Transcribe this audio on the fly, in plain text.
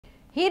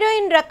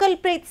Heroine Rakul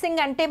Preet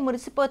Singh అంటే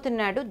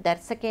మురిసిపోతున్నాడు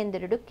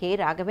దర్శకేంద్రుడు K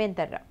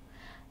Raghavendra Rao.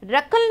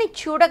 రకుల్ని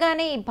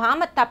చూడగానే ఈ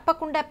భామ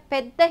తప్పకుండా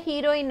పెద్ద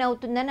హీరోయిన్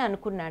అవుతుందని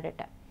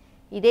అనుకున్నాడట.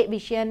 ఇదే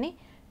విషయాన్ని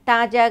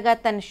తాజాగా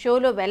తన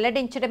షోలో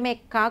వెల్లడించడమే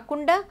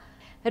కాకుండా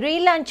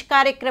రీలాంచ్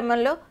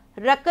కార్యక్రమంలో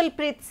రకుల్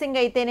ప్రీత్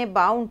సింగ్ అయితేనే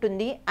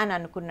బాగుంటుంది అని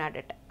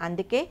అనుకున్నాడట.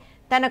 అందుకే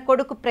తన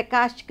కొడుకు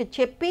ప్రకాష్కి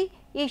చెప్పి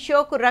ఈ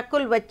షోకు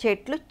రకుల్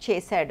వచ్చేట్లు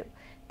చేశాడు.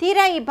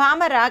 తీరా ఈ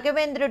భామ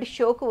రాఘవేంద్రుడి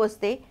షోకు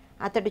వస్తే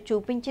అతడు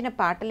చూపించిన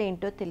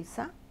పాటలేంటో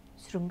తెలుసా?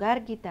 శృంగార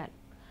గీతాలు.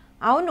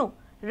 అవును,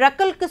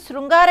 రకుల్కు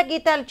శృంగార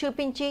గీతాలు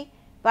చూపించి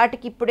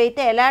వాటికి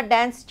ఇప్పుడైతే ఎలా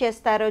డ్యాన్స్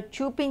చేస్తారో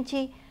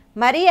చూపించి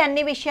మరీ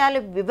అన్ని విషయాలు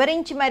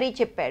వివరించి మరీ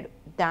చెప్పాడు.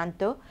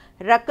 దాంతో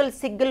రకుల్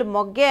సిగ్గులు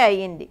మొగ్గే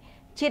అయ్యింది.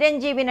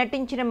 చిరంజీవి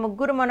నటించిన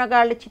ముగ్గురు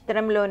మొనగాళ్ళు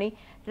చిత్రంలోని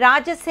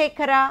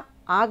రాజశేఖర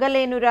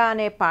ఆగలేనురా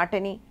అనే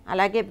పాటని,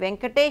 అలాగే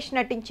వెంకటేష్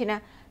నటించిన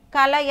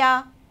కలయా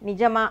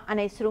నిజమా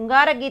అనే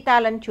శృంగార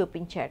గీతాలను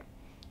చూపించాడు.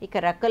 ఇక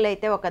రకుల్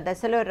అయితే ఒక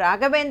దశలో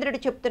రాఘవేంద్రుడు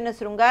చెప్తున్న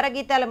శృంగార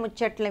గీతాల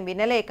ముచ్చట్లను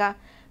వినలేక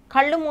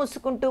కళ్ళు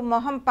మూసుకుంటూ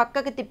మొహం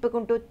పక్కకు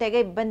తిప్పుకుంటూ తెగ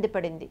ఇబ్బంది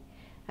పడింది.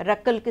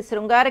 రకుల్కి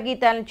శృంగార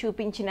గీతాలను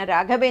చూపించిన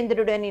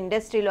రాఘవేంద్రుడు అని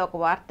ఇండస్ట్రీలో ఒక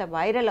వార్త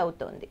వైరల్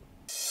అవుతోంది.